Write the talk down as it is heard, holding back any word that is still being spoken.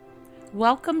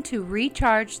Welcome to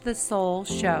Recharge the Soul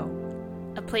Show,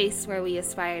 a place where we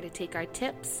aspire to take our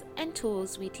tips and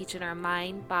tools we teach in our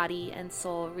mind, body, and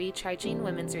soul recharging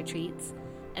women's retreats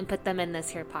and put them in this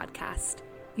here podcast.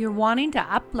 You're wanting to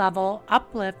up-level,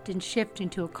 uplift, and shift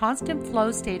into a constant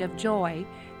flow state of joy,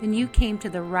 then you came to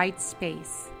the right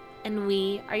space. And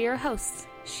we are your hosts.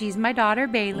 She's my daughter,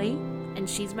 Bailey. And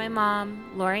she's my mom,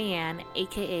 Lorianne,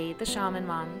 aka the Shaman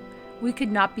Mom. We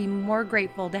could not be more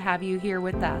grateful to have you here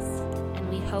with us. And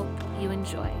we hope you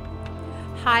enjoy.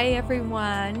 Hi,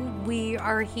 everyone. We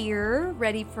are here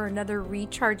ready for another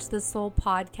Recharge the Soul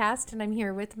podcast. And I'm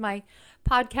here with my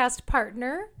podcast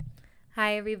partner.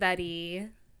 Hi, everybody.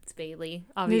 It's Bailey,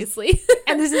 obviously.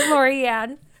 And this is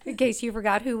Lorianne, in case you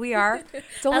forgot who we are.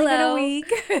 It's only been a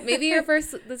week. Maybe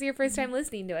this is your first time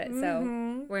listening to it.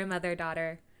 So we're a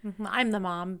mother-daughter. I'm the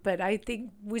mom, but I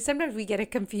think sometimes we get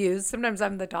it confused. Sometimes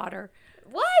I'm the daughter.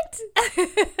 What?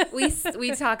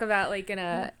 we talk about like in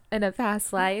a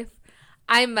past life.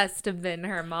 I must have been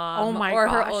her mom or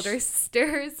her older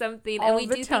sister or something. All and we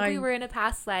the do time. think we were in a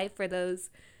past life for those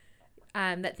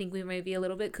that think we might be a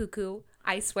little bit cuckoo.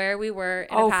 I swear we were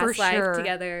in a past life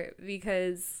together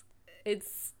because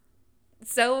it's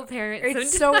so apparent.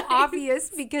 It's so obvious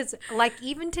because like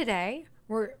even today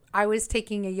I was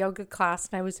taking a yoga class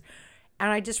and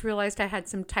I just realized I had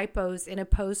some typos in a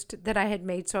post that I had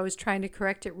made. So I was trying to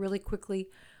correct it really quickly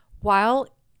while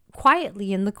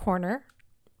quietly in the corner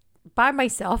by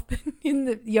myself in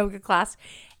the yoga class.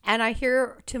 And I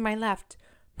hear to my left,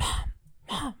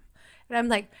 Mom. And I'm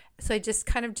like, so I just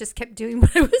kept doing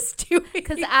what I was doing.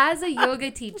 Because as a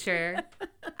yoga teacher,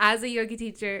 I'm hoping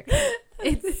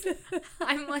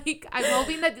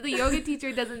that the yoga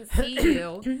teacher doesn't see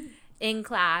you in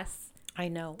class. I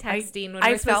know. Texting when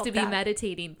we're supposed to be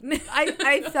meditating.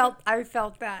 I felt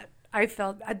that.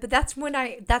 But that's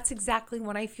exactly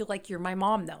when I feel like you're my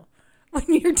mom though. When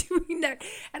you're doing that.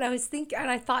 And I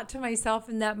thought to myself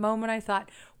in that moment, I thought,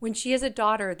 when she has a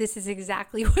daughter, this is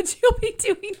exactly what she'll be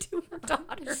doing to her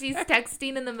daughter. She's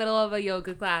texting in the middle of a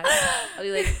yoga class. I'll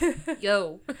be like,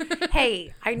 yo.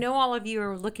 Hey, I know all of you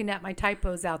are looking at my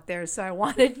typos out there, so I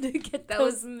wanted to get that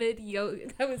those. Was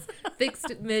mid-yoga. That was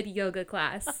fixed mid-yoga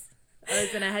class. I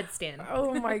was in a headstand.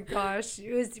 Oh my gosh.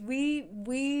 It was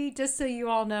we just so you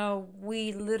all know,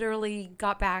 we literally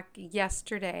got back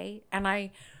yesterday and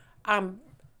I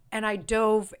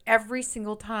dove every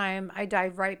single time. I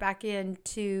dive right back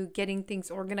into getting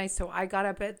things organized. So I got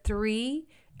up at 3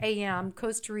 a.m.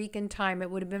 Costa Rican time.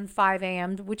 It would have been 5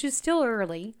 a.m., which is still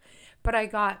early, but I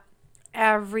got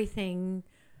everything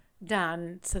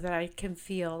done so that I can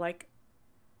feel like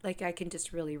I can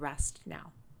just really rest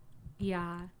now.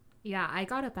 Yeah, I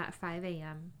got up at 5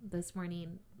 a.m. this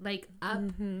morning, like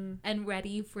up and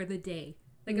ready for the day.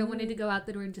 Like I wanted to go out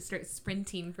the door and just start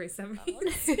sprinting for some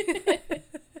reason.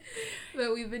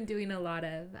 But we've been doing a lot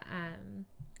of,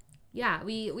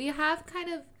 we have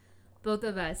kind of, both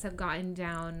of us have gotten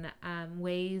down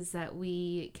ways that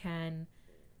we can,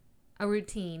 a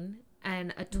routine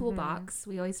and a toolbox.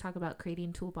 We always talk about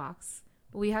creating toolbox.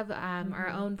 We have our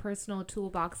own personal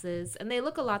toolboxes, and they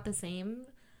look a lot the same.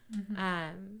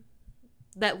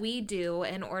 That we do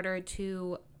in order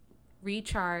to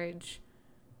recharge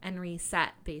and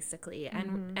reset, basically,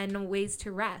 and ways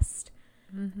to rest.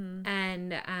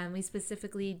 And we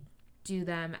specifically do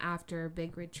them after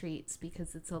big retreats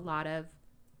because it's a lot of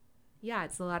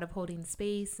holding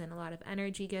space and a lot of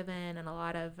energy given and a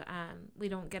lot of we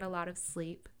don't get a lot of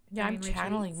sleep. Yeah, I'm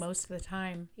channeling most of the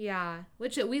time. Yeah,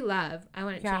 which we love. I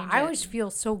want to change it. I always feel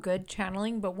so good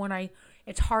channeling, but when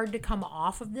it's hard to come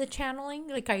off of the channeling.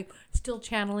 Like I'm still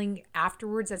channeling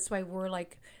afterwards. That's why we're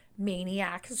like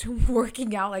maniacs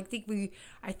working out. I think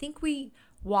we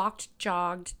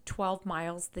jogged 12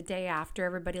 miles the day after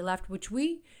everybody left, which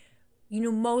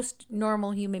most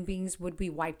normal human beings would be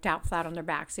wiped out flat on their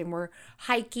backs, and we're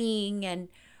hiking and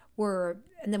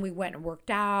then we went and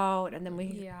worked out, and then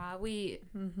we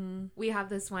have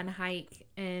this one hike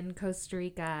in Costa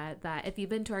Rica that if you've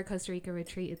been to our Costa Rica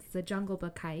retreat, it's the Jungle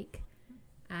Book hike.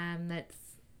 That's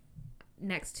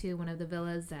next to one of the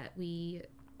villas that we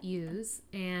use,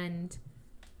 and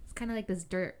it's kind of like this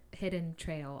dirt hidden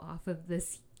trail off of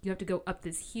this. You have to go up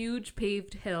this huge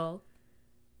paved hill,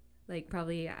 like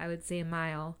probably I would say a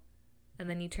mile, and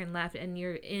then you turn left and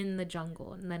you're in the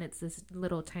jungle, and then it's this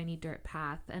little tiny dirt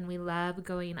path, and we love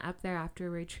going up there after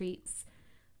retreats.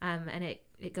 And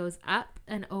it goes up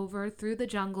and over through the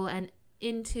jungle and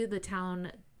into the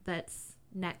town that's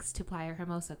next to Playa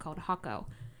Hermosa called Jaco.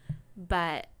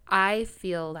 But I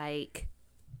feel like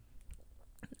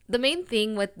the main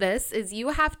thing with this is you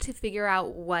have to figure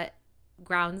out what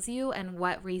grounds you and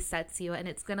what resets you, and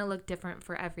it's going to look different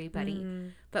for everybody.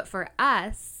 But for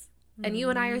us, and you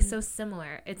and I are so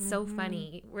similar. It's so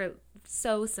funny. We're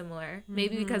so similar.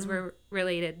 Maybe because we're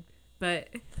related, but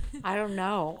I don't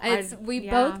know. We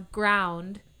both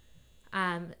ground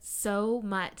so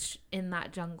much in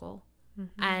that jungle.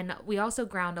 And we also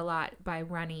ground a lot by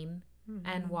running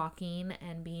and walking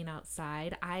and being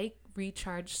outside. I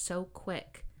recharge so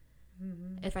quick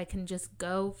if I can just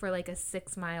go for like a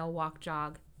 6-mile walk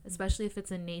jog, especially if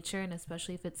it's in nature and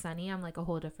especially if it's sunny. I'm like a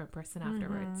whole different person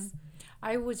afterwards.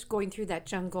 I was going through that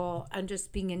jungle and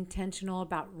just being intentional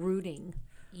about rooting.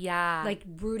 Yeah. Like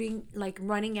rooting, like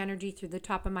running energy through the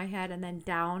top of my head and then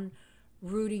down,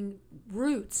 rooting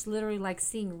roots, literally like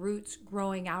seeing roots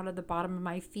growing out of the bottom of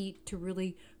my feet to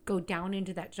really go down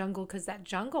into that jungle, because that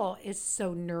jungle is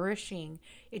so nourishing.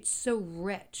 It's so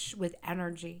rich with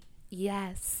energy.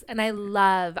 Yes. And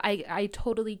I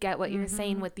totally get what you're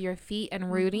saying with your feet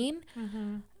and rooting.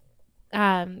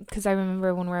 Because I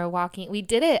remember when we were walking, we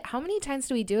did it. How many times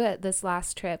did we do it this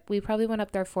last trip? We probably went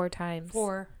up there 4 times.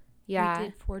 4. Yeah. We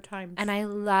did 4 times. And I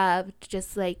loved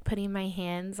just like putting my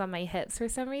hands on my hips for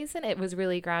some reason. It was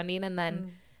really grounding. And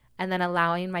then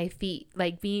allowing my feet,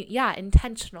 like being,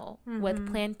 intentional with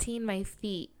planting my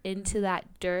feet into that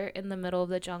dirt in the middle of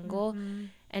the jungle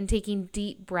and taking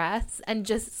deep breaths and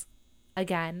just,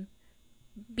 again,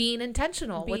 being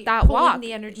intentional with that walk.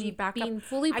 The energy back being up.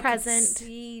 fully present. I could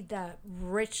see the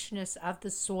richness of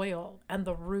the soil and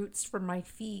the roots from my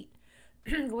feet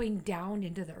going down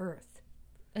into the earth.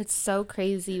 It's so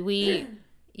crazy.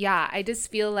 I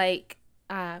just feel like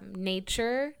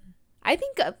nature, I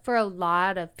think for a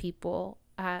lot of people,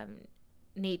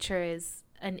 nature is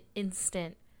an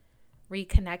instant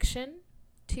reconnection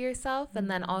to yourself. And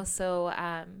then also,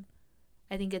 I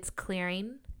think it's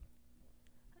clearing.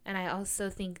 And I also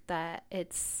think that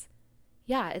it's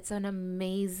an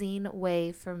amazing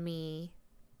way for me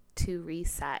to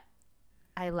reset.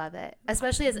 I love it,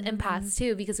 especially as empaths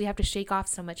too, because we have to shake off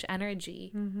so much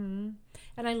energy. And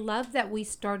I love that we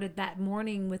started that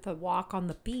morning with a walk on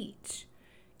the beach,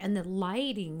 and the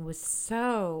lighting was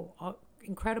so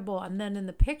incredible. And then in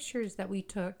the pictures that we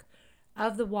took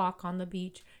of the walk on the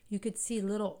beach, you could see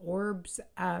little orbs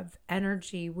of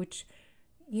energy, which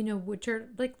are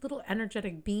like little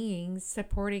energetic beings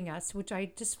supporting us, which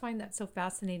I just find that so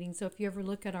fascinating. So if you ever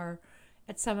look at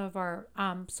some of our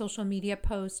social media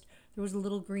posts, there was a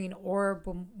little green orb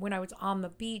when I was on the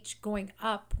beach going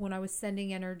up, when I was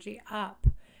sending energy up.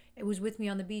 It was with me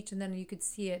on the beach, and then you could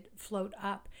see it float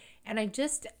up. And I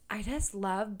just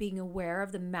love being aware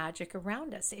of the magic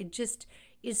around us. It just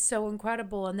is so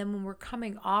incredible. And then when we're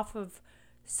coming off of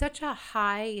such a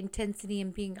high intensity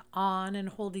and being on and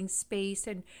holding space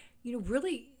and,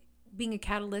 really being a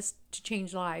catalyst to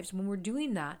change lives, when we're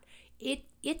doing that,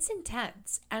 it's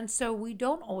intense. And so we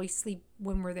don't always sleep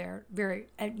when we're there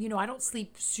I don't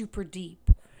sleep super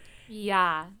deep.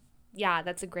 Yeah,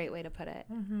 that's a great way to put it.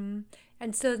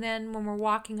 And so then when we're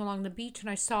walking along the beach and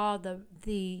I saw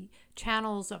the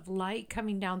channels of light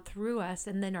coming down through us,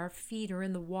 and then our feet are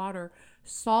in the water,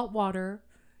 salt water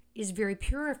is very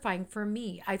purifying for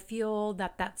me. I feel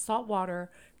that salt water,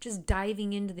 just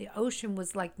diving into the ocean,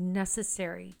 was like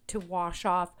necessary to wash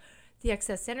off the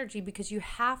excess energy, because you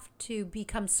have to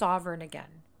become sovereign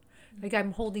again. Like,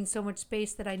 I'm holding so much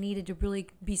space that I needed to really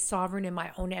be sovereign in my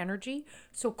own energy.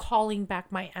 So calling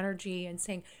back my energy and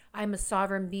saying, I'm a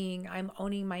sovereign being. I'm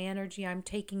owning my energy. I'm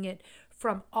taking it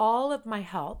from all of my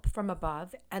help from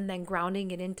above and then grounding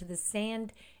it into the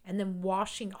sand and then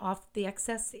washing off the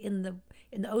excess in the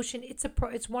ocean.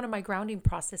 It's one of my grounding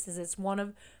processes. It's one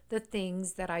of the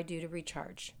things that I do to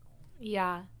recharge.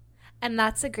 Yeah. And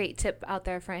that's a great tip out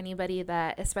there for anybody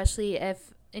that, especially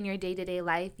if in your day-to-day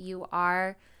life you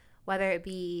are, whether it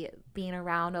be being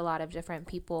around a lot of different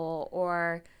people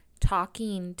or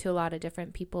talking to a lot of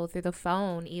different people through the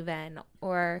phone even,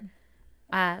 or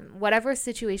whatever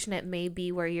situation it may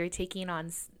be where you're taking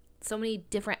on so many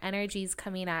different energies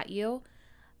coming at you,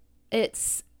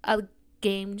 it's a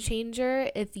game changer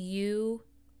if you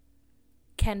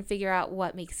can figure out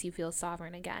what makes you feel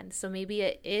sovereign again. So maybe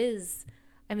it is,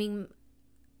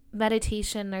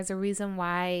 meditation, there's a reason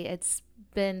why it's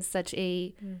been such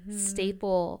a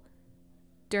staple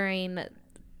during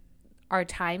our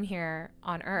time here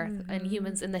on Earth and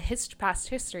humans in the past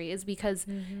history, is because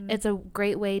it's a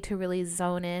great way to really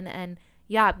zone in and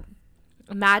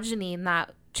imagining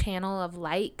that channel of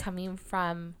light coming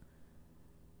from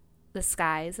the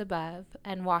skies above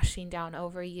and washing down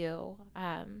over you,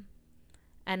 and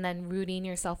then rooting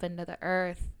yourself into the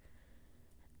earth,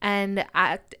 and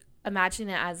imagine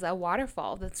it as a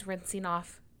waterfall that's rinsing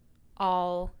off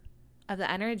all of the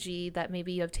energy that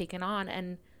maybe you have taken on.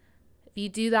 And if you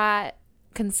do that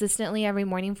consistently every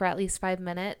morning for at least 5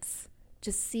 minutes,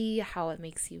 just see how it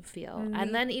makes you feel.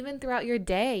 And then even throughout your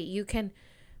day, you can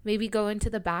maybe go into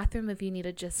the bathroom if you need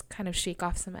to just kind of shake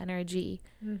off some energy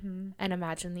and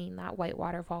imagining that white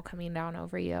waterfall coming down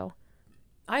over you.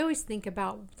 I always think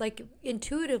about, like,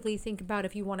 intuitively think about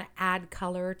if you want to add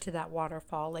color to that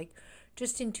waterfall. Like,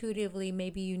 just intuitively,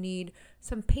 maybe you need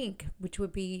some pink, which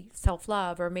would be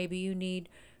self-love, or maybe you need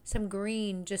some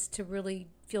green just to really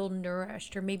feel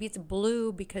nourished, or maybe it's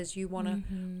blue because you want to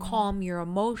calm your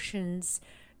emotions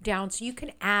down. So you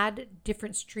can add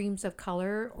different streams of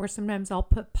color, or sometimes I'll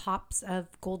put pops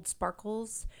of gold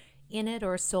sparkles in it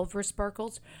or silver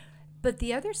sparkles. But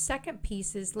the other second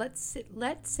piece is, let's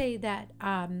say that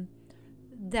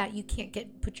that you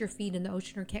can't put your feet in the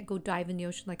ocean or can't go dive in the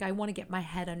ocean. Like, I want to get my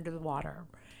head under the water,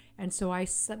 and so I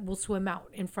will swim out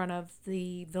in front of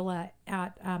the villa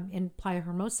at in Playa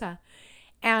Hermosa.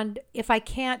 And if I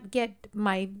can't get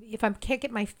my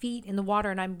feet in the water,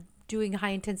 and I'm doing high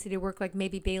intensity work, like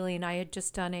maybe Bailey and I had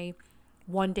just done a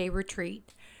 1-day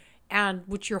retreat, and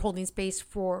which you're holding space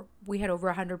for. We had over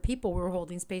 100 people we were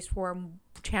holding space for,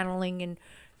 channeling, and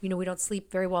we don't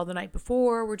sleep very well the night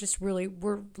before.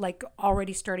 We're like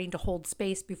already starting to hold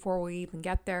space before we even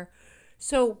get there.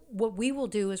 So what we will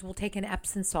do is we'll take an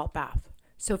Epsom salt bath.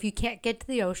 So if you can't get to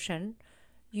the ocean,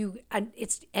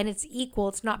 it's equal.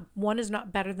 It's not, one is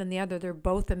not better than the other. They're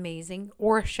both amazing.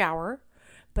 Or a shower,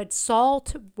 but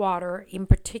salt water in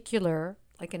particular,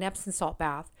 like an Epsom salt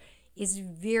bath, is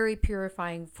very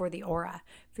purifying for the aura,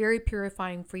 very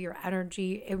purifying for your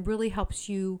energy. It really helps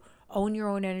you own your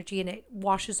own energy, and it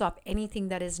washes off anything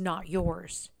that is not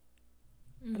yours.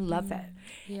 I love it.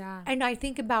 Yeah. And I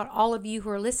think about all of you who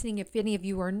are listening, if any of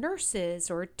you are nurses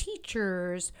or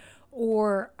teachers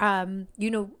or,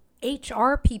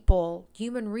 HR people,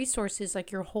 human resources,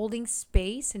 like you're holding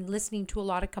space and listening to a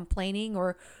lot of complaining,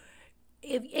 or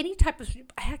if any type of,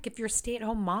 if you're a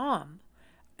stay-at-home mom,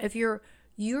 if your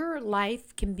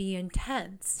life can be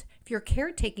intense, if you're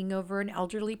caretaking over an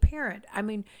elderly parent. I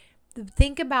mean,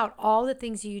 think about all the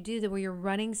things you do where you're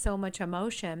running so much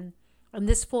emotion. And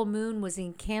this full moon was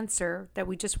in Cancer that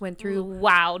we just went through.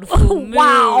 Wow.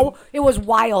 Wow. It was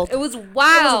wild. It was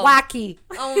wild. It was wacky.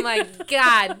 Oh my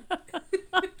God.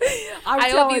 I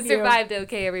hope you survived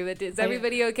okay, everybody. Is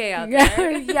everybody okay out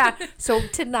there? Yeah. So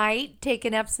tonight, take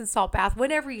an Epsom salt bath.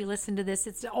 Whenever you listen to this,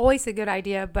 it's always a good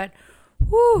idea. But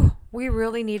we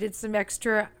really needed some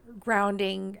extra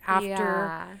grounding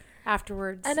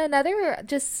afterwards. And another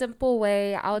just simple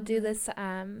way, I'll do this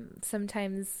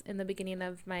sometimes in the beginning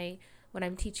of when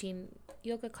I'm teaching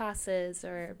yoga classes,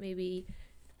 or maybe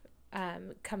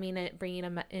bringing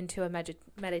them into a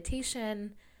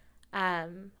meditation.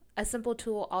 A simple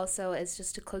tool also is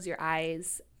just to close your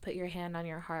eyes, put your hand on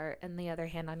your heart and the other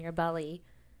hand on your belly,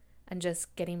 and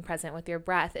just getting present with your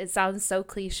breath. It sounds so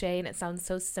cliche and it sounds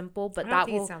so simple, but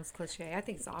it sounds cliche. I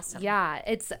think it's awesome. Yeah,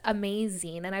 it's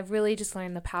amazing. And I've really just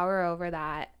learned the power over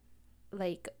that.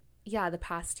 Like, the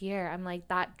past year, I'm like,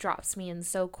 that drops me in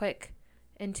so quick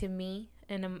into me,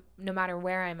 and no matter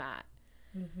where I'm at.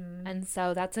 Mm-hmm. And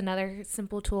so that's another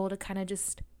simple tool to kind of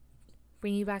just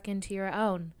bring you back into your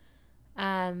own.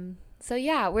 So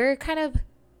yeah, we're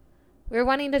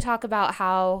wanting to talk about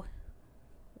how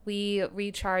we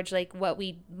recharge, like what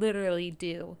we literally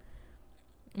do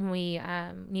when we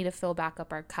need to fill back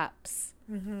up our cups.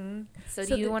 Mm-hmm. So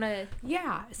do you want to?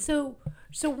 Yeah. So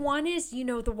one is,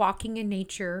 the walking in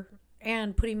nature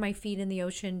and putting my feet in the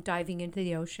ocean, diving into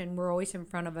the ocean. We're always in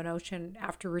front of an ocean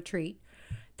after retreat.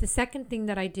 The second thing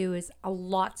that I do is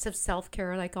lots of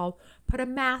self-care. Like, I'll put a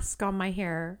mask on my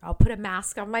hair. I'll put a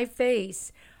mask on my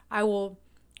face. I will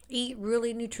eat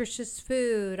really nutritious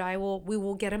food. We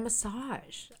will get a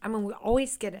massage. I mean, we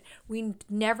always get it. We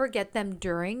never get them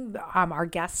during. Our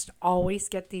guests always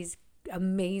get these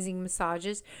amazing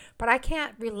massages, but I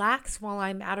can't relax while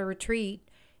I'm at a retreat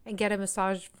and get a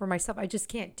massage for myself. I just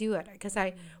can't do it because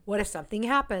what if something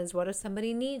happens? What if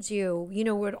somebody needs you?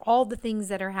 With all the things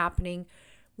that are happening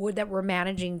that we're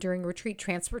managing during retreat,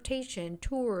 transportation,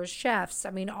 tours, chefs, I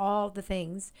mean, all the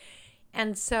things.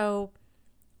 And so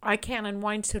I can't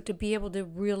unwind. So to be able to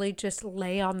really just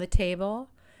lay on the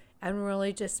table and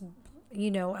really just,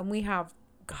 and we have,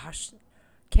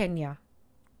 Kenya.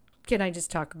 Can I just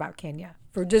talk about Kenya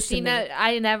for just a minute?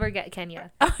 I never get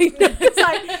Kenya.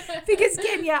 Because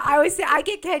Kenya, I always say I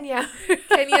get Kenya.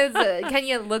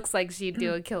 Kenya looks like she'd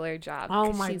do a killer job.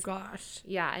 Oh my gosh.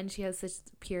 Yeah, and she has such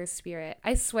pure spirit.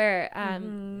 I swear,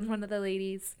 one of the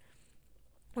ladies,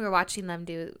 we were watching them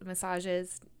do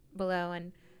massages below,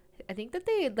 and I think that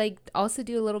they also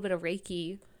do a little bit of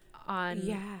Reiki on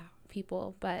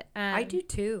people, but I do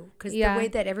too, because yeah. the way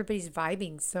that everybody's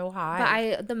vibing so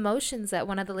high. But the motions that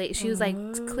one of the ladies, she was like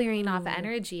clearing off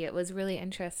energy. It was really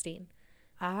interesting.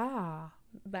 But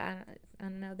I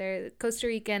don't know. They're Costa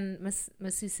Rican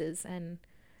masseuses, and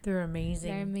they're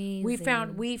amazing. They're amazing. We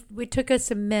found we took us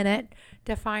a minute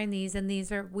to find these, and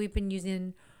we've been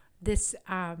using this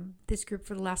this group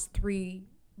for the last 3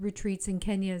 retreats in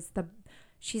Kenya.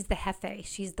 She's the jefe.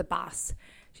 She's the boss.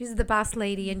 She's the boss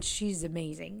lady, and she's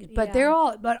amazing. But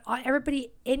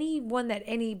everybody, anyone that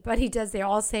anybody does, they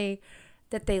all say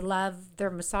that they love their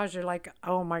massage. They're like,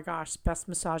 oh my gosh, best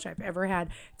massage I've ever had.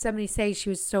 Somebody say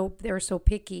they were so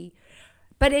picky.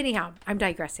 But anyhow, I'm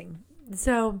digressing.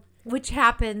 So, which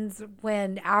happens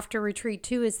when after retreat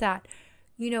too, is that,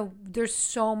 there's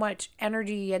so much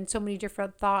energy and so many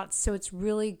different thoughts. So it's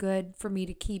really good for me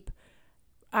to keep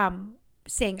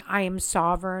saying, I am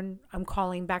sovereign. I'm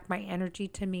calling back my energy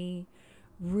to me.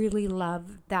 Really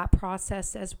love that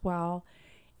process as well.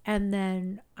 And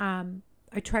then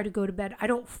I try to go to bed. I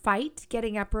don't fight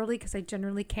getting up early because I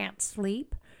generally can't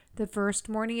sleep. The first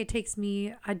morning, it takes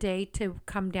me a day to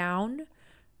come down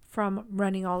from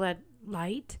running all that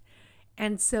light.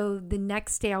 And so the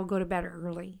next day I'll go to bed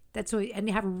early. And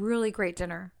have a really great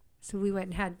dinner. So we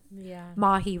went and had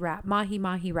mahi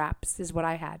wraps is what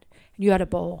I had. And you had a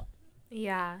bowl.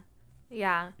 Yeah.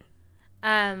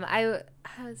 I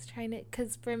was trying to,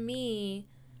 because for me,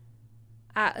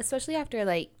 especially after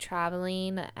like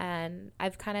traveling, and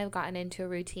I've kind of gotten into a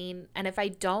routine, and if I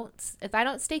don't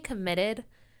stay committed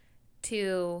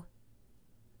to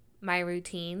my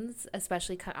routines,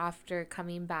 especially after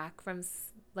coming back from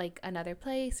like another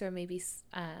place, or maybe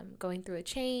going through a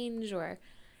change, or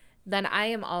then I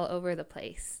am all over the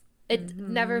place. It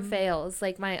never fails.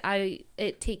 Like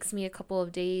it takes me a couple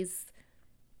of days.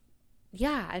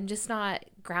 Yeah, I'm just not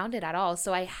grounded at all.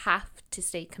 So I have to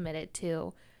stay committed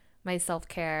to my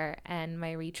self-care and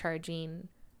my recharging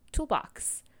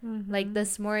toolbox. Like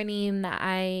this morning,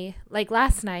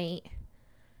 last night,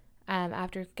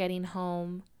 after getting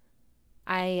home,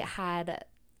 I had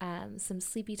some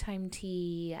sleepy time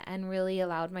tea and really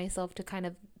allowed myself to kind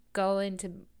of go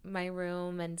into my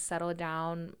room and settle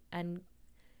down and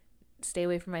stay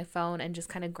away from my phone and just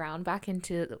kind of ground back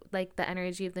into like the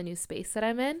energy of the new space that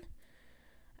I'm in,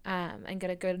 and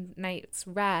get a good night's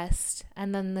rest.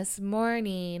 And then this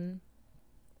morning,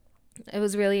 it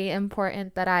was really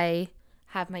important that I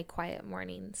have my quiet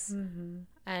mornings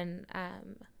and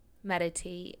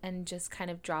meditate and just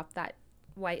kind of drop that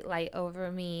white light over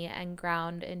me and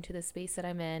ground into the space that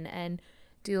I'm in, and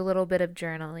do a little bit of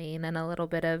journaling and a little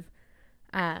bit of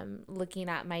looking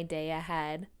at my day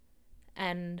ahead.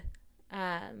 And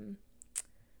I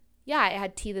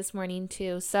had tea this morning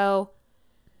too. So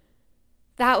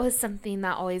that was something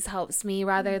that always helps me,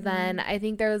 rather than, I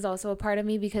think there was also a part of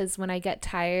me, because when I get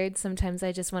tired, sometimes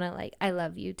I just want to I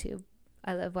love YouTube.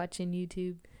 I love watching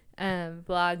YouTube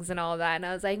vlogs and all that. And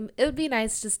I was like, it would be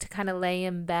nice just to kind of lay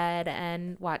in bed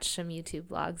and watch some YouTube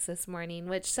vlogs this morning,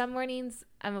 which some mornings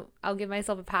I'll give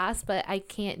myself a pass, but I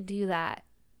can't do that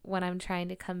when I'm trying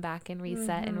to come back and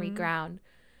reset and reground.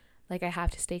 Like I have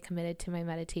to stay committed to my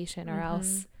meditation, or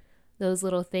else those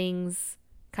little things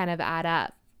kind of add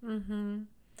up.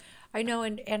 I know,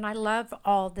 and I love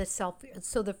all the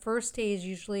so the first day is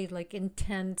usually like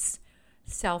intense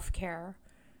self-care,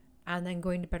 and then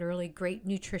going to bed early, great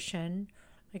nutrition.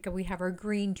 Like we have our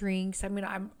green drinks. I mean,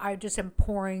 I just am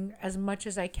pouring as much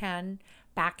as I can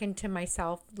back into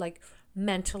myself, like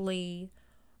mentally,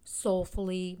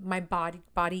 soulfully, my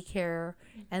body care,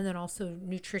 and then also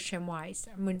nutrition wise.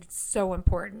 I mean, it's so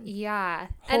important. Yeah.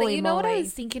 Holy and you know moly. What I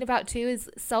was thinking about too is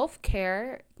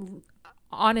self-care,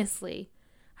 honestly,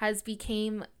 has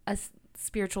become a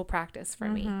spiritual practice for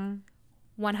me.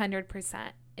 100%.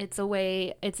 It's a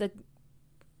way,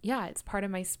 it's part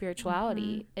of my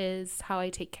spirituality, is how I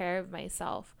take care of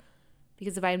myself.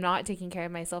 Because if I'm not taking care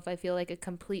of myself, I feel like a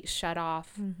complete shut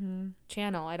off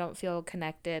channel. I don't feel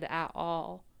connected at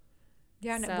all.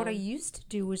 Yeah, and what I used to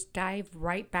do was dive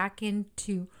right back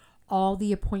into all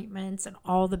the appointments and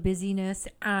all the busyness.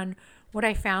 And what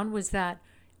I found was that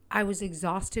I was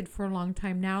exhausted for a long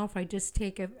time. Now, if I just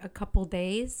take a couple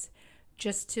days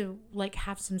just to like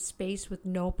have some space with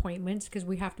no appointments, because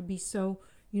we have to be so,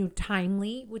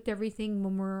 timely with everything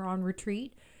when we're on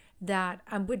retreat, that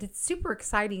but it's super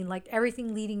exciting. Like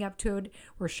everything leading up to it,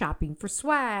 we're shopping for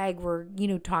swag, we're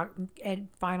talking and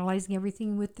finalizing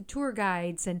everything with the tour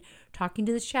guides and talking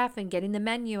to the chef and getting the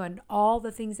menu and all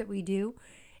the things that we do.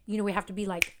 We have to be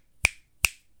like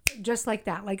just like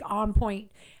that, like on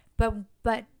point.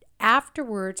 But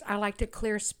afterwards, I like to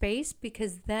clear space,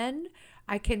 because then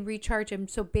I can recharge. And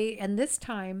this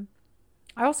time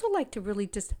I also like to really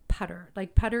just putter.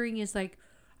 Like puttering is like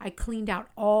I cleaned out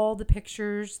all the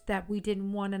pictures that we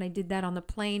didn't want, and I did that on the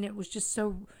plane. It was just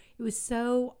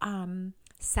so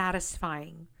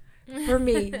satisfying for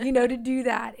me, to do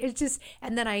that. It's just,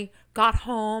 and then I got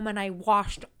home and I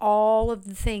washed all of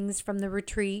the things from the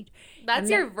retreat. That's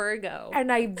your Virgo.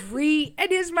 And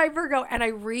it is my Virgo, and I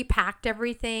repacked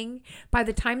everything. By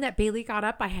the time that Bailey got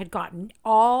up, I had gotten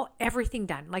everything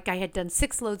done. Like I had done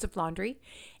 6 loads of laundry,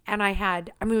 and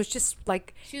it was just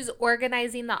like she was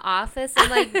organizing the office and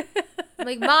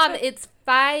like, Mom, it's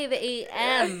 5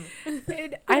 a.m.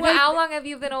 How long have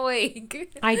you been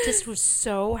awake? I just was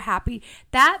so happy.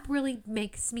 That really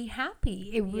makes me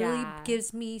happy. It really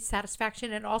gives me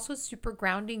satisfaction, and also super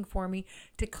grounding for me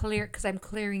to clear, because I'm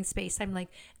clearing space. I'm like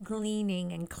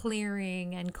gleaning and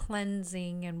clearing and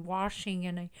cleansing and washing,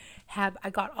 and I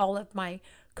got all of my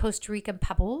Costa Rican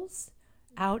pebbles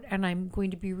out, and I'm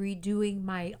going to be redoing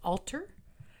my altar.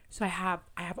 So I have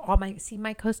all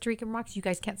my Costa Rican rocks. You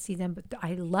guys can't see them, but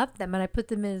I love them, and I put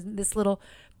them in this little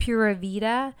Pura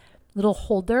Vida little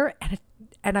holder,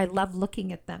 and I love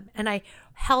looking at them. And I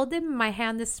held them in my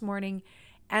hand this morning,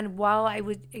 and while I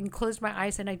would close my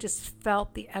eyes, and I just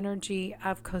felt the energy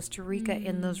of Costa Rica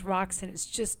in those rocks, and it's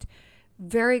just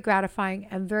very gratifying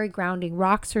and very grounding.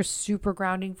 Rocks are super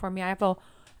grounding for me. I have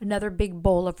another big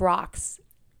bowl of rocks.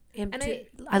 Empty.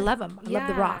 I love them. I love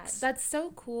the rocks. That's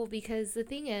so cool, because the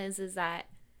thing is that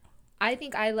I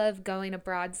think I love going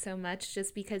abroad so much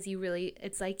just because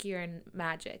it's like you're in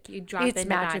magic. You drop into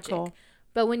magic.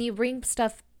 But when you bring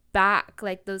stuff back,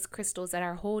 like those crystals that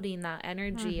are holding that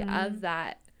energy of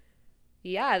that,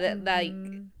 like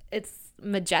it's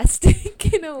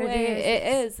majestic in a way.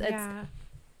 It is.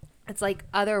 It's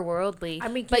like otherworldly. I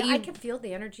mean, I can feel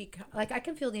the energy. Like I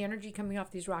can feel the energy coming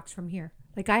off these rocks from here.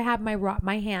 Like I have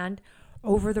my hand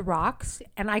over the rocks,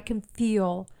 and I can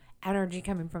feel energy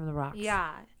coming from the rocks.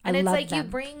 Yeah, and it's like you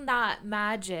bring that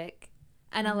magic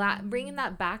and bringing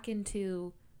that back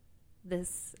into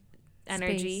this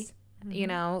energy. Space.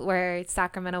 Where it's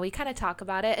Sacramento, we kind of talk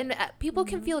about it, and people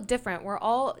can feel different. We're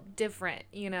all different,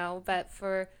 but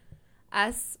for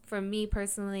us, for me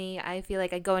personally, I feel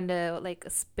like I go into like a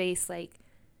space like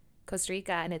Costa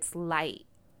Rica, and it's light.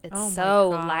 It's so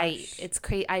light. It's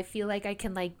crazy. I feel like I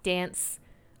can like dance.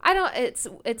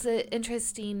 It's an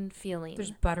interesting feeling.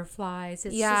 There's butterflies.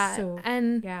 It's just so,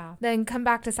 and then come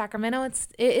back to Sacramento. It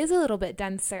is a little bit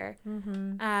denser.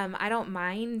 I don't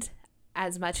mind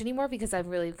as much anymore because I've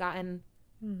really gotten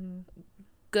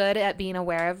good at being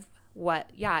aware of what,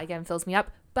 again, fills me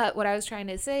up. But what I was trying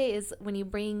to say is when you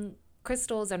bring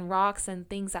crystals and rocks and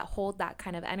things that hold that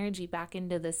kind of energy back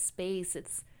into this space,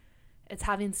 it's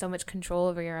having so much control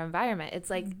over your environment. It's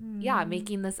like,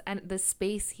 making this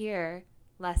space here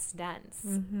less dense.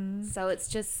 So it's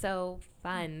just so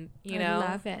fun, I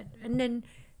love it. And then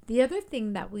the other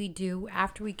thing that we do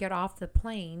after we get off the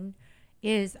plane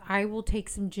is I will take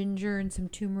some ginger and some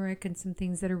turmeric and some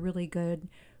things that are really good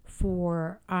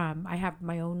for, I have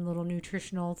my own little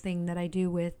nutritional thing that I do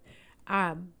with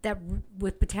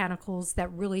botanicals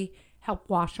that really help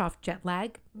wash off jet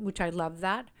lag, which I love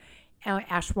that.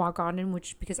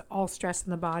 Ashwagandha, because all stress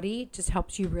in the body just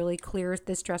helps you really clear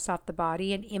the stress off the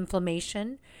body. And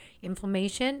inflammation,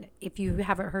 if you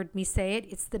haven't heard me say it,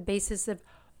 it's the basis of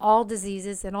all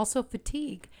diseases, and also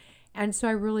fatigue. And so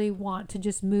I really want to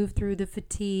just move through the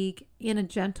fatigue in a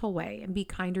gentle way and be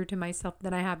kinder to myself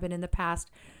than I have been in the past.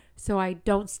 So I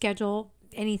don't schedule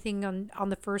anything on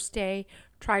the first day,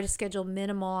 try to schedule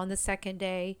minimal on the second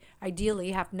day,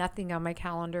 ideally have nothing on my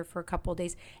calendar for a couple of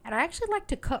days. And I actually like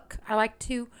to cook. I like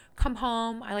to come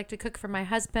home. I like to cook for my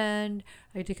husband.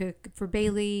 I like to cook for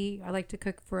Bailey. I like to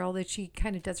cook for all that. She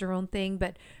kind of does her own thing,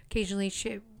 but occasionally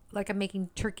I'm making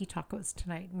turkey tacos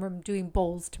tonight. We're doing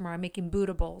bowls tomorrow. I'm making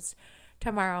Buddha bowls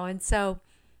tomorrow. And so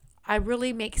it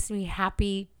really makes me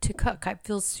happy to cook. I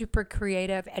feel super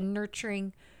creative and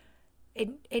nurturing.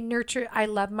 I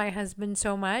love my husband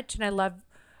so much, and I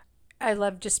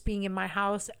love just being in my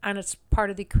house, and it's part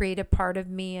of the creative part of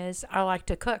me is I like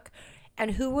to cook.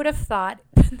 And who would have thought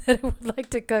that I would like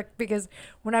to cook? Because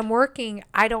when I'm working,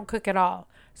 I don't cook at all.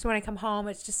 So when I come home,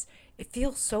 it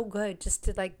feels so good just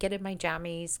to like get in my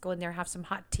jammies, go in there, have some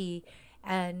hot tea,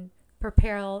 and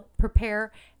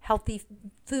prepare healthy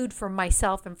food for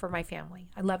myself and for my family.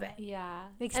 I love it. Yeah.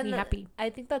 Makes me happy. I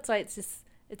think that's why it's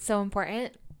so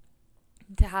important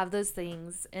to have those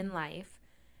things in life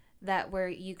that where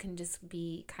you can just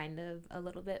be kind of a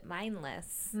little bit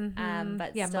mindless,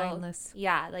 but still mindless.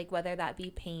 Yeah, like whether that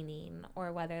be painting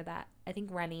or whether that, I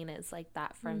think running is like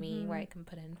that for me, where I can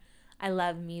put in I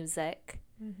love music.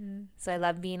 So I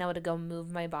love being able to go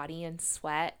move my body and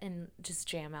sweat and just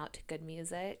jam out to good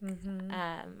music.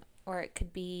 Or it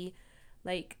could be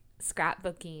like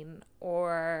scrapbooking,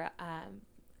 or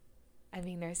I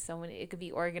mean, there's so many. It could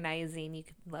be organizing. You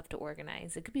could love to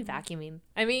organize. It could be vacuuming.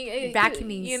 I mean,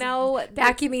 vacuuming. You know,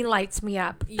 vacuuming lights me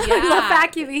up. Yeah, I love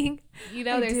vacuuming. You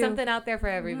know, there's something out there for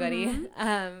everybody.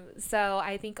 So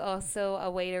I think also a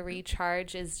way to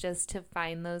recharge is just to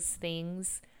find those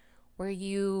things where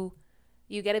you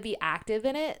get to be active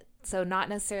in it. So not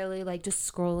necessarily like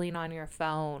just scrolling on your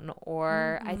phone,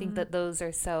 or I think that those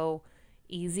are so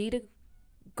easy to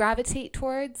gravitate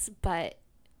towards, but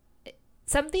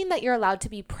something that you're allowed to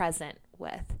be present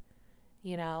with,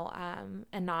 you know,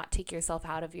 and not take yourself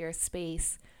out of your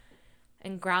space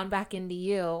and ground back into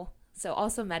you. So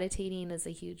also meditating is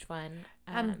a huge one.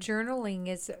 Journaling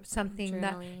is something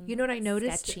that, you know what I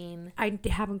noticed? Sketching. I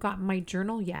haven't gotten my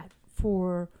journal yet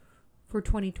for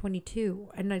 2022.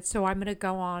 And so I'm going to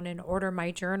go on and order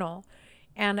my journal.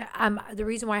 And the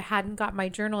reason why I hadn't got my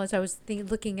journal is I was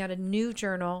looking at a new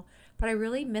journal, but I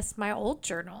really missed my old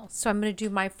journal. So I'm going to do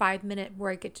my 5-minute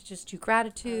where I get to just do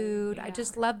gratitude. I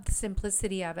just love the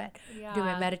simplicity of it. Do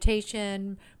my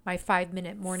meditation, my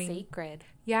 5-minute morning. Sacred.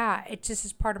 Yeah, it just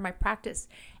is part of my practice.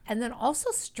 And then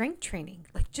also strength training,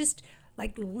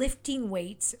 like lifting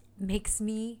weights makes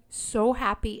me so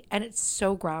happy, and it's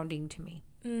so grounding to me.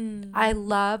 I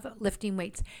love lifting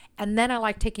weights. And then I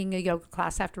like taking a yoga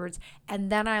class afterwards.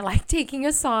 And then I like taking a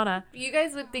sauna. You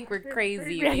guys would think we're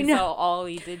crazy if you saw all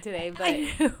we did today. But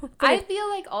I feel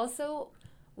like also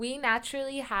we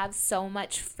naturally have so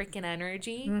much freaking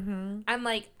energy. I'm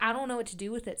like, I don't know what to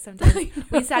do with it sometimes.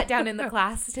 We sat down in the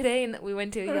class today, and we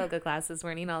went to a yoga class this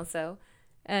morning also.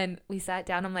 And we sat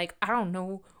down. I'm like, I don't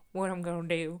know what I'm going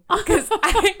to do, because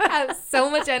I have so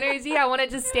much energy. I want to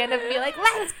just stand up and be like,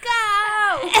 let's go.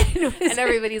 And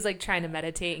everybody's like trying to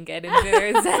meditate and get into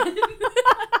their zen.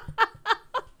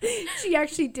 She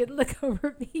actually did look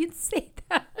over at me and say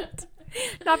that.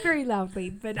 Not very loudly,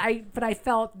 but I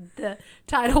felt the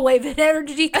tidal wave of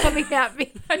energy coming at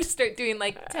me. I just start doing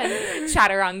like 10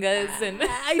 chaturangas, and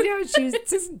I know she was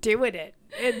just doing it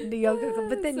in the yoga,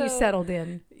 but then you settled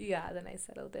in. Yeah, then I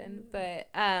settled in. But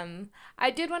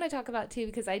I did want to talk about too,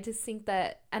 because I just think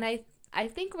that, and I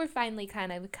think we're finally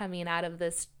kind of coming out of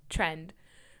this trend.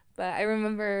 But I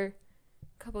remember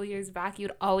a couple years back,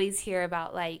 you'd always hear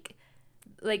about like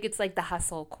it's like the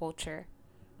hustle culture.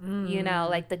 You know,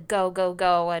 like the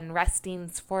go, and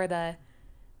restings for the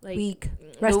week.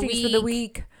 Restings for the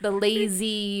week. The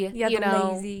lazy, yeah,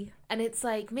 lazy. And it's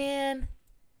like, man,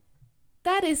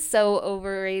 that is so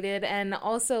overrated. And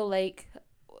also, like,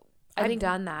 I think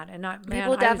done that, and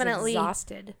people definitely I was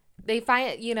exhausted. They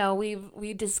find, you know,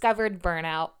 we discovered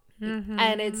burnout,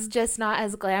 and it's just not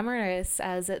as glamorous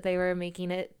as they were making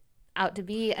it out to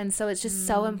be. And so it's just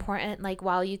so important. Like,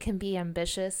 while you can be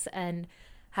ambitious and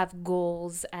have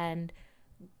goals and,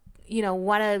 you know,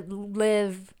 want to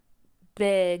live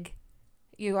big,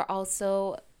 you are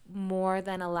also more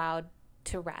than allowed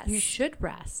to rest. You should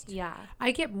rest. Yeah.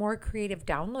 I get more creative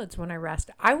downloads when I rest.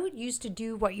 I would used to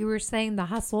do what you were saying, the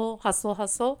hustle.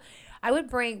 I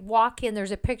would walk in.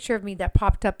 There's a picture of me that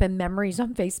popped up in memories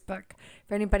on Facebook.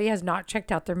 If anybody has not checked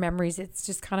out their memories, it's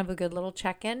just kind of a good little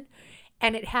check-in.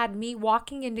 And it had me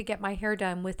walking in to get my hair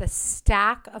done with a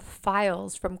stack of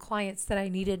files from clients that I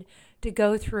needed to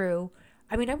go through.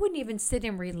 I mean, I wouldn't even sit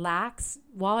and relax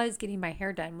while I was getting my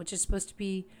hair done, which is supposed to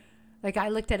be like, I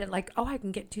looked at it like, oh, I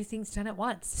can get 2 things done at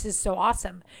once. This is so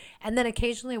awesome. And then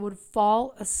occasionally I would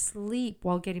fall asleep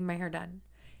while getting my hair done.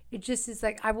 It just is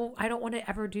like, I don't want to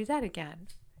ever do that again.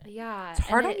 Yeah. It's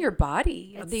hard on your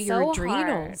body, your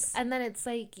adrenals. Hard. And then it's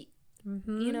like,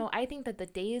 you know, I think that the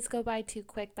days go by too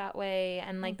quick that way.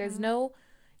 And like,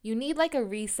 you need like a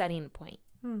resetting point.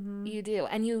 You do.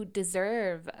 And you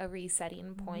deserve a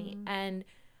resetting point. And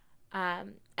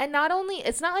not only,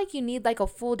 it's not like you need like a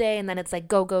full day and then it's like,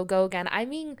 go again. I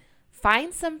mean,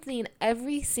 find something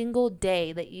every single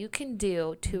day that you can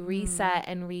do to reset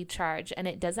and recharge. And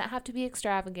it doesn't have to be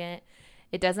extravagant.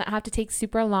 It doesn't have to take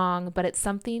super long, but it's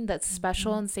something that's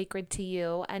special and sacred to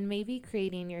you, and maybe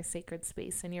creating your sacred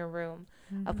space in your room,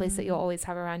 a place that you'll always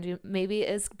have around you. Maybe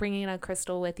it's bringing a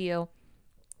crystal with you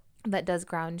that does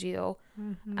ground you.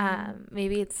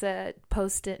 Maybe it's a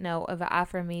Post-it note of an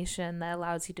affirmation that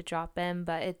allows you to drop in,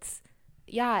 but it's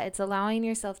allowing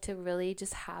yourself to really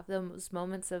just have those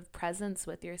moments of presence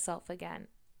with yourself again.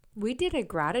 We did a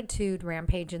gratitude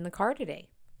rampage in the car today.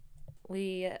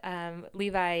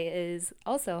 Levi is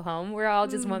also home. We're all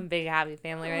just one big happy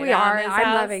family right now. We are.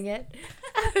 I'm loving it.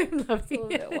 I'm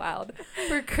loving it. It's a little bit wild.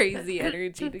 We're crazy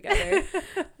energy together.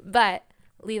 But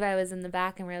Levi was in the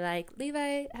back, and we're like,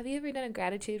 Levi, have you ever done a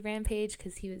gratitude rampage?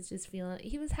 Because he was just feeling,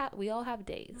 we all have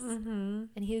days. And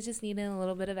he was just needing a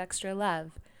little bit of extra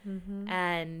love.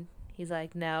 And he's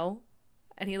like, no.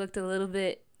 And he looked a little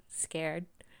bit scared.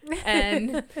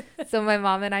 And so my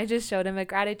mom and I just showed him a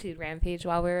gratitude rampage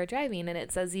while we were driving, and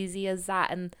it's as easy as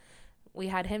that. And we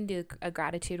had him do a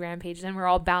gratitude rampage, and we're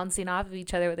all bouncing off of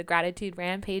each other with a gratitude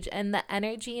rampage, and the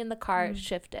energy in the car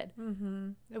shifted.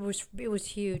 It was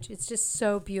huge. It's just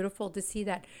so beautiful to see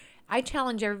that. I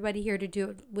challenge everybody here to do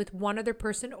it with one other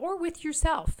person or with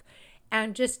yourself,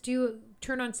 and just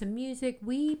turn on some music.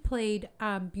 We played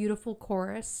Beautiful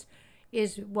Chorus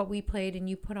is what we played, and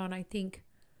you put on, I think,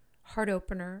 Heart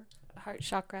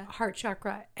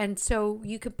Chakra. And so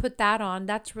you could put that on.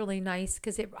 That's really nice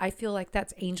because I feel like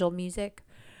that's angel music.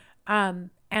 And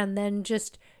then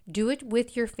just do it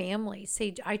with your family.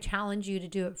 Say, I challenge you to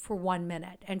do it for 1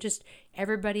 minute, and just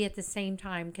everybody at the same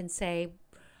time can say,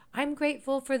 I'm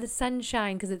grateful for the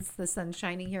sunshine, because it's the sun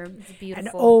shining here. It's beautiful.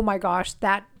 And oh my gosh,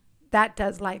 that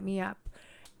does light me up.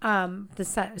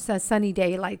 The sunny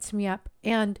day lights me up.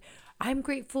 And I'm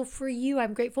grateful for you.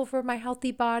 I'm grateful for my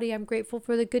healthy body. I'm grateful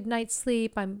for the good night's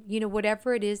sleep.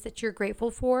 Whatever it is that you're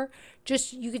grateful for,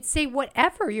 just, you could say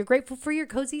whatever. You're grateful for your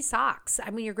cozy socks.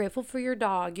 You're grateful for your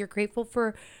dog. You're grateful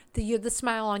for the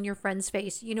smile on your friend's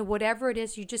face. Whatever it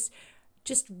is, you just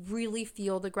really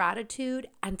feel the gratitude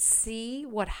and see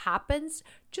what happens.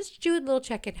 Just do a little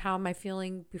check-in. How am I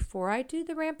feeling before I do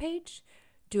the rampage?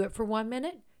 Do it for 1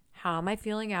 minute. How am I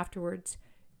feeling afterwards?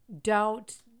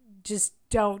 Don't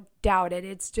doubt it.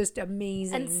 It's just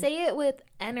amazing. And say it with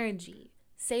energy.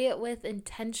 Say it with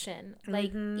intention.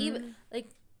 Even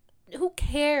who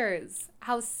cares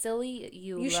how silly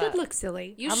you look? You should look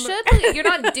silly. You're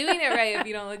not doing it right if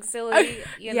you don't look silly.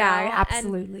 Yeah,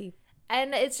 absolutely.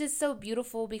 And it's just so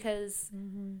beautiful because,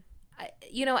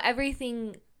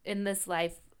 everything in this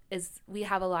life we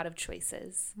have a lot of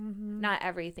choices. Not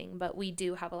everything, but we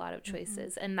do have a lot of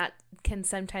choices. And that can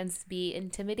sometimes be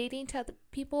intimidating to other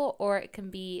people, or it can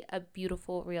be a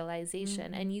beautiful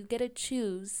realization. And you get to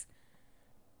choose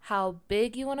how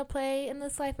big you want to play in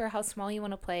this life or how small you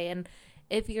want to play. And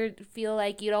if you feel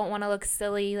like you don't want to look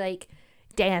silly, like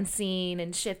dancing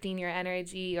and shifting your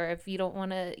energy, or if you don't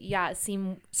want to,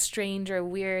 seem strange or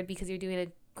weird because you're doing a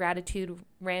gratitude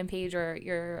rampage, or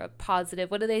you're a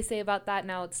positive, what do they say about that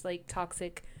now? It's like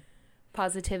toxic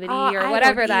positivity or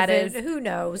whatever that is. Who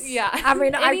knows? Yeah.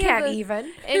 I can't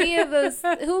even. Any of those,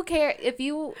 who cares?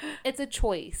 It's a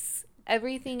choice.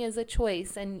 Everything is a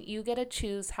choice, and you get to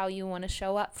choose how you want to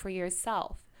show up for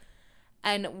yourself,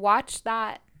 and watch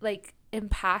that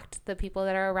impact the people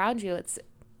that are around you. It's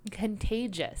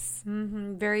contagious.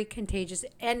 Very contagious.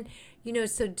 And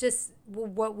so just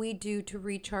what we do to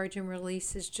recharge and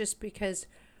release is just because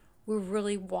we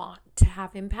really want to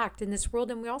have impact in this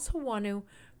world, and we also want to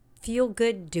feel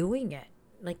good doing it,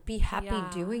 be happy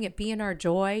doing it, be in our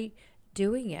joy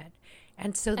doing it.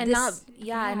 And so and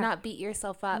not beat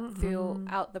yourself up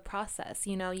throughout the process.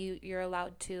 You're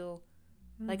allowed to,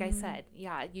 like I said,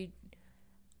 you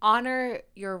honor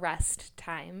your rest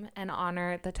time and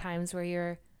honor the times where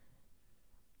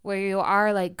you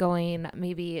are going,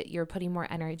 maybe you're putting more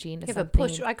energy into something.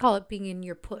 Push. I call it being in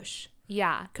your push.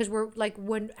 Yeah. Because we're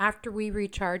after we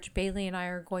recharge, Bailey and I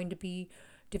are going to be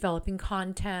developing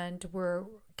content. We're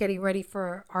getting ready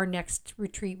for our next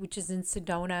retreat, which is in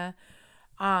Sedona,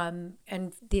 and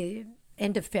the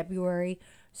end of February.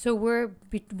 So we're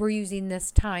using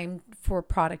this time for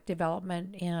product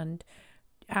development, and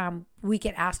we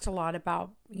get asked a lot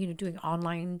about doing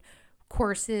online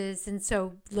courses, and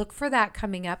so look for that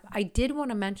coming up. I did want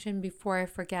to mention before I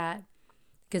forget,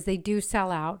 because they do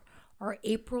sell out, our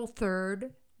April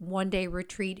 3rd one-day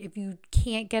retreat. If you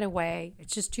can't get away,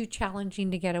 it's just too challenging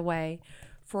to get away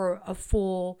for a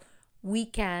full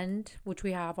weekend, which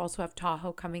we also have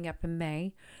Tahoe coming up in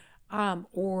May,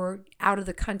 or out of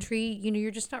the country,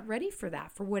 you're just not ready for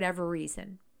that for whatever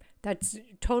reason. That's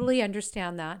totally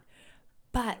understand that.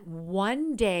 But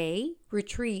one day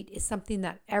retreat is something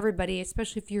that everybody,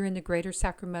 especially if you're in the greater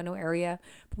Sacramento area,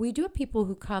 we do have people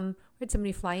who come. We had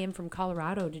somebody fly in from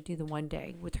Colorado to do the one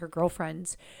day with her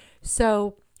girlfriends.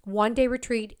 So one day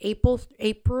retreat, April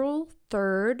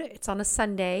 3rd. It's on a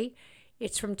Sunday.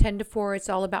 It's from 10 to 4. It's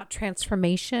all about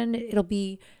transformation. It'll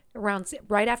be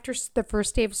right after the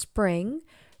first day of spring.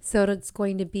 So it's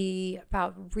going to be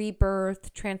about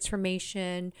rebirth,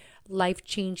 transformation,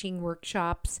 life-changing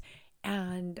workshops.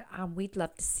 And we'd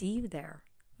love to see you there.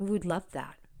 We would love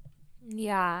that.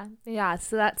 Yeah.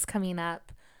 So that's coming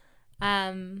up.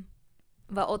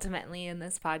 But ultimately in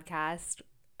this podcast,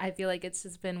 I feel like it's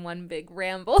just been one big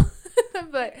ramble.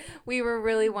 But we were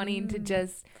really wanting to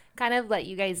just kind of let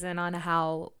you guys in on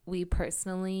how we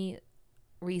personally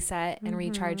reset and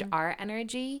recharge our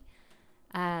energy.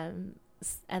 And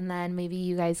then maybe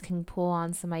you guys can pull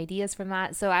on some ideas from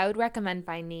that. So I would recommend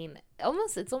finding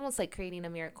it's almost like creating a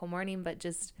miracle morning, but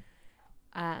just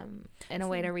in a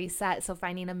way to reset. So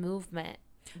finding a movement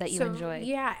that you enjoy.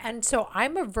 Yeah. And so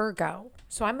I'm a Virgo.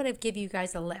 So I'm going to give you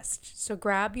guys a list. So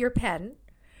grab your pen.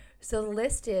 So the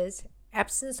list is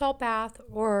Epsom salt bath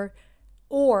or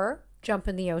jump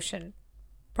in the ocean.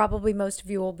 Probably most of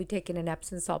you will be taking an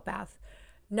Epsom salt bath.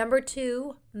 Number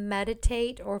 2,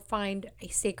 meditate or find a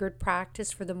sacred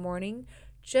practice for the morning,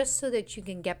 just so that you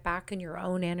can get back in your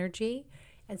own energy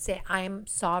and say, I am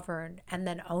sovereign, and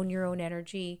then own your own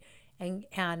energy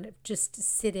and just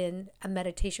sit in a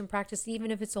meditation practice,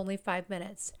 even if it's only 5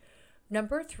 minutes.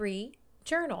 Number 3,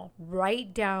 journal.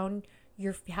 Write down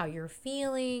how you're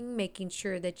feeling, making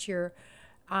sure that you're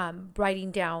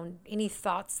writing down any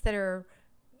thoughts that are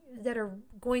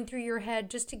going through your head,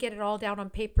 just to get it all down on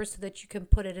paper so that you can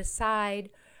put it aside.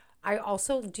 I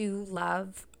also do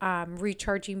love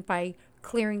recharging by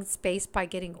clearing space, by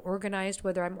getting organized,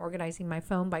 whether I'm organizing my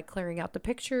phone by clearing out the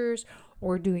pictures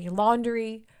or doing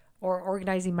laundry or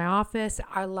organizing my office.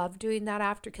 I love doing that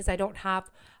after, because I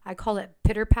call it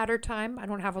pitter patter time. I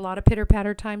don't have a lot of pitter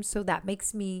patter time, so that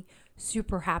makes me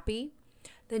super happy.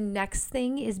 The next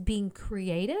thing is being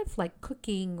creative, like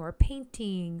cooking or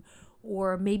painting,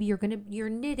 or maybe you're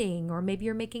knitting, or maybe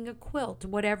you're making a quilt,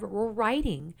 whatever, or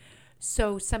writing.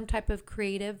 So some type of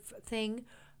creative thing.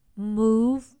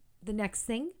 The next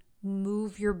thing,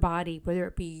 move your body, whether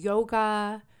it be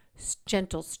yoga,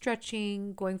 gentle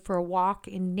stretching, going for a walk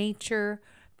in nature,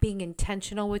 being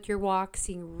intentional with your walk,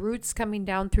 seeing roots coming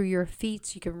down through your feet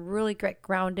so you can really get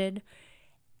grounded.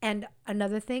 And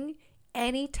another thing,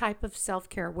 any type of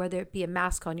self-care, whether it be a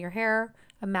mask on your hair,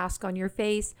 a mask on your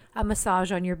face, a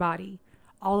massage on your body.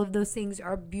 All of those things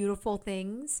are beautiful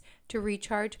things to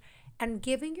recharge, and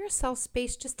giving yourself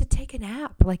space just to take a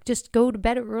nap, like just go to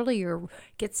bed earlier,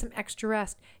 get some extra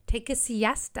rest, take a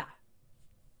siesta.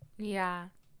 Yeah,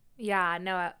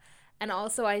 no. And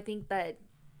also I think that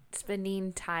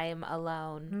spending time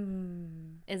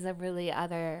alone is a really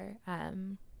other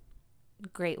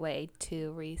great way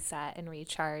to reset and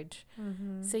recharge.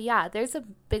 So yeah, there's a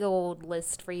big old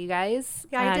list for you guys.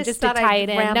 Yeah, I just to tie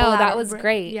it in. No, that was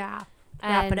great. Yeah,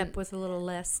 wrap it up with a little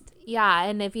list. Yeah,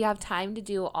 and if you have time to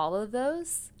do all of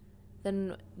those,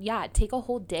 then yeah, take a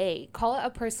whole day. Call it a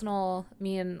personal.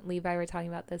 Me and Levi were talking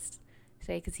about this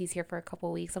today because he's here for a couple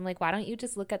of weeks. I'm like, why don't you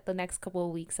just look at the next couple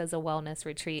of weeks as a wellness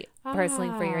retreat personally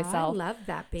for yourself? I love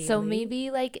that, baby. So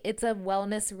maybe like it's a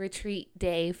wellness retreat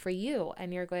day for you,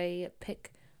 and you're going to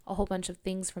pick a whole bunch of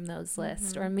things from those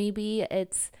lists, or maybe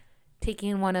it's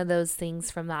taking one of those things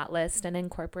from that list and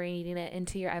incorporating it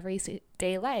into your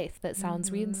everyday life. That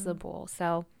sounds reasonable.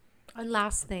 So, and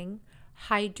last thing,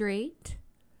 hydrate,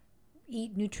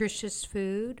 eat nutritious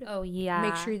food. Oh yeah.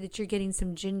 Make sure that you're getting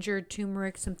some ginger,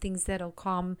 turmeric, some things that'll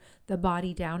calm the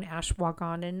body down,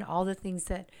 ashwagandha, all the things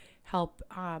that help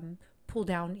pull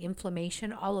down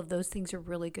inflammation. All of those things are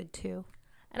really good too.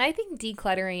 And I think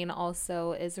decluttering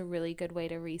also is a really good way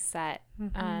to reset.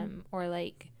 Or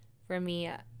like for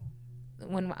me,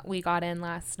 when we got in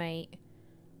last night,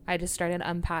 I just started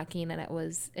unpacking, and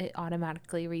it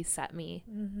automatically reset me.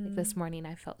 Like this morning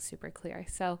I felt super clear.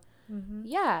 So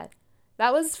yeah,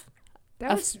 I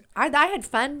had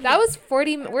fun. That was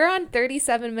 40. We're on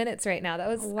 37 minutes right now. That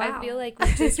was, wow. I feel like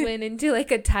we just went into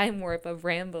like a time warp of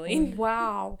rambling.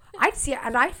 Wow.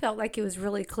 And I felt like it was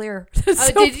really clear.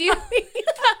 Oh, did you?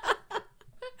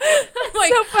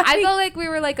 Like, so I felt like we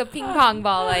were like a ping pong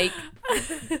ball, like,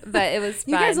 but it was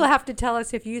fun. You guys will have to tell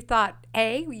us if you thought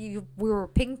A, we were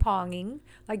ping ponging,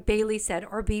 like Bailey said,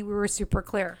 or B, we were super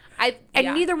clear.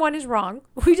 Neither one is wrong.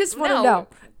 We just want to know.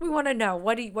 We want to know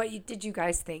what did you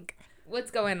guys think?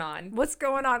 What's going on?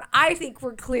 I think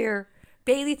we're clear.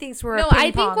 Bailey thinks we're no.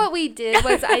 I think what we did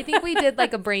was we did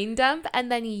like a brain dump,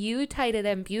 and then you tied it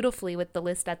in beautifully with the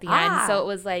list at the end. So it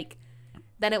was like.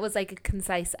 Then it was like a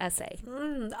concise essay.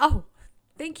 Oh,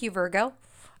 thank you, Virgo.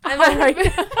 You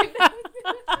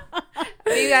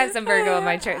have some Virgo in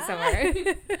my chart somewhere.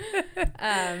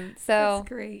 So that's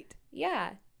great.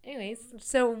 Yeah. Anyways,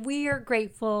 so we are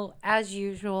grateful as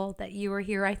usual that you are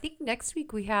here. I think next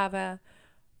week we have an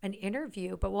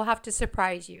interview, but we'll have to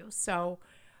surprise you. So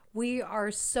we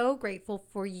are so grateful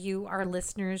for you, our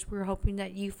listeners. We're hoping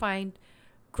that you find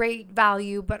great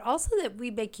value, but also that we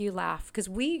make you laugh, because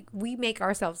we make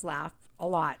ourselves laugh a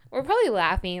lot. We're probably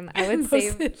laughing, I would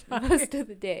say, most of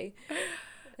the day.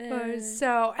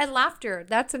 So, and laughter.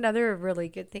 That's another really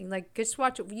good thing. Like, just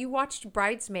you watched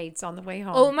Bridesmaids on the way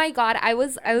home. Oh my God. I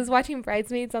was watching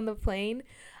Bridesmaids on the plane.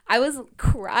 I was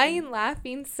crying,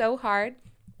 laughing so hard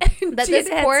that this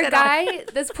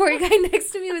poor guy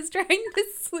next to me was trying to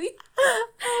sleep.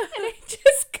 And I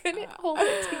just couldn't hold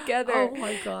it together. Oh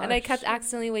my gosh. And I kept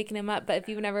accidentally waking him up. But if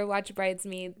you've never watched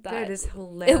Bridesmaids, that is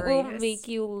hilarious. It will make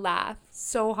you laugh.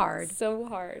 So hard. So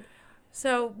hard.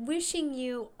 So, wishing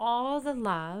you all the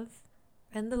love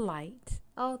and the light.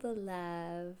 All the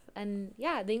love. And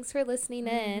yeah, thanks for listening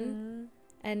in.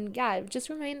 And yeah,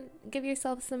 just give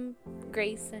yourself some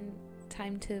grace and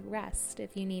time to rest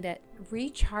if you need it.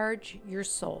 Recharge your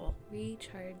soul.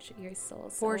 Recharge your soul.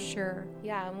 For sure.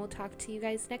 Yeah, and we'll talk to you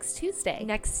guys next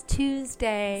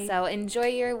Tuesday. So enjoy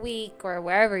your week or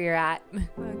wherever you're at.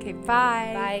 Okay,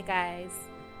 bye. Bye, guys.